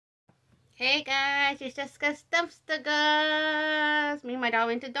Hey guys, it's Jessica Dumpster Girls. Me and my dog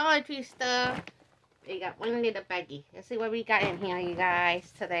went to Dollar Tree store. We got one little baggie. Let's see what we got in here, you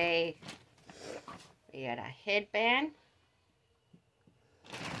guys, today. We got a headband.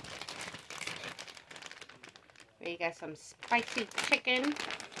 We got some spicy chicken.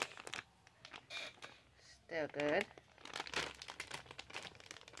 Still good.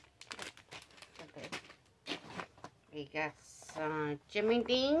 Okay. We got some Jimmy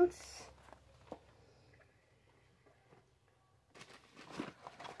Deans.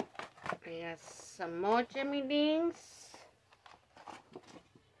 We got some more Jimmy Deans.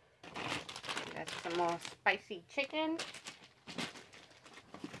 We got some more spicy chicken.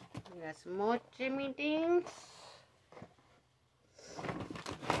 We got some more Jimmy Deans.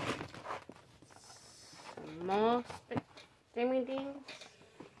 Some more Jimmy Deans.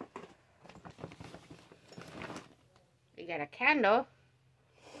 We got a candle.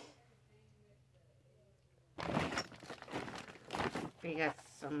 We got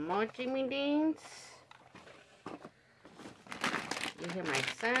some more Jimmy Deans. You hear my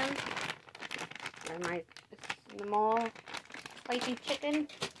son. And my more spicy chicken.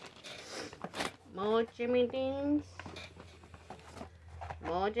 More Jimmy Deans.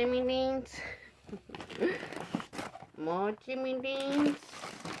 More Jimmy Deans. More Jimmy Deans.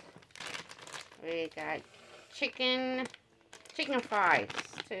 We got chicken fries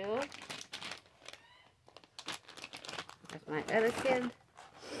too. That's my other kid.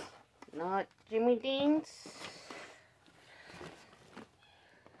 Not Jimmy Deans.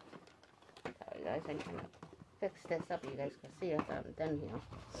 Sorry guys, I'm trying to fix this up. You guys can see if I'm done here.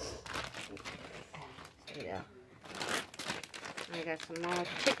 So yeah. I got some more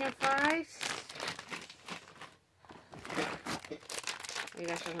chicken fries. We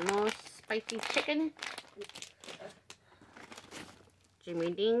got some more spicy chicken.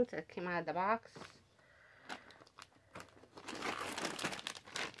 Jimmy Deans that came out of the box.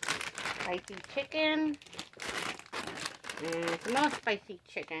 Spicy chicken. And some more spicy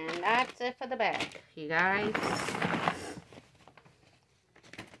chicken. That's it for the bag, you guys.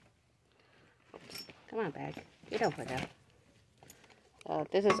 Come on, bag. Get over there. So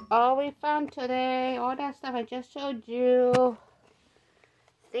this is all we found today. All that stuff I just showed you.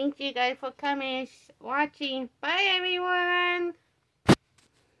 Thank you guys for coming, watching. Bye, everyone.